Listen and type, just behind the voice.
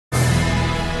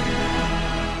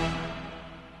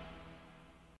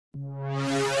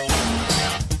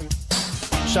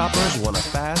Shoppers want a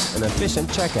fast and efficient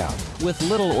checkout with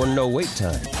little or no wait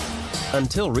time.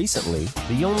 Until recently,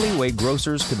 the only way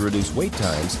grocers could reduce wait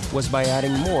times was by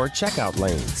adding more checkout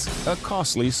lanes, a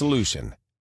costly solution.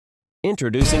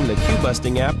 Introducing the Queue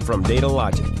Busting app from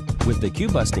Datalogic. With the Queue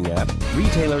Busting app,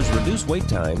 retailers reduce wait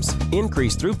times,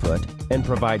 increase throughput, and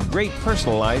provide great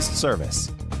personalized service.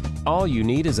 All you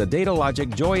need is a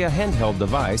Datalogic Joya handheld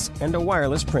device and a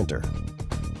wireless printer.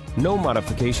 No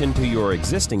modification to your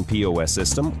existing POS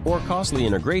system or costly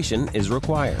integration is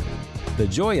required. The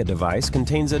Joya device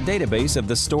contains a database of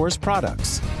the store's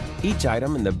products. Each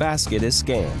item in the basket is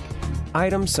scanned.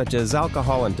 Items such as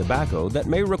alcohol and tobacco that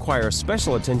may require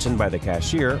special attention by the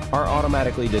cashier are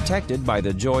automatically detected by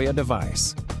the Joya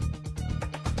device.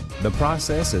 The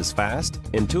process is fast,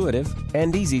 intuitive,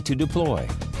 and easy to deploy.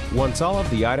 Once all of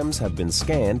the items have been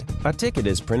scanned, a ticket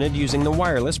is printed using the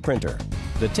wireless printer.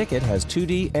 The ticket has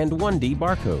 2D and 1D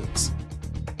barcodes.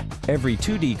 Every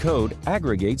 2D code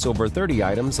aggregates over 30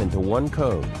 items into one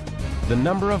code. The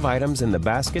number of items in the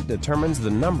basket determines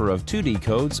the number of 2D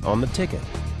codes on the ticket.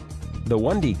 The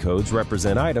 1D codes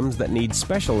represent items that need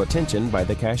special attention by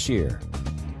the cashier.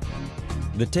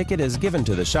 The ticket is given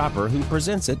to the shopper who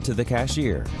presents it to the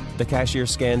cashier. The cashier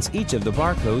scans each of the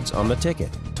barcodes on the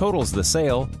ticket, totals the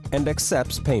sale, and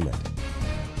accepts payment.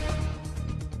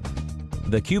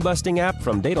 The Queue Busting app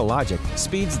from Datalogic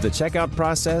speeds the checkout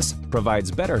process,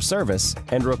 provides better service,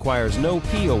 and requires no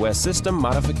POS system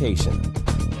modification.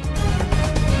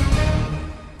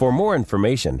 For more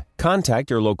information, contact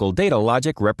your local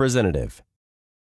Datalogic representative.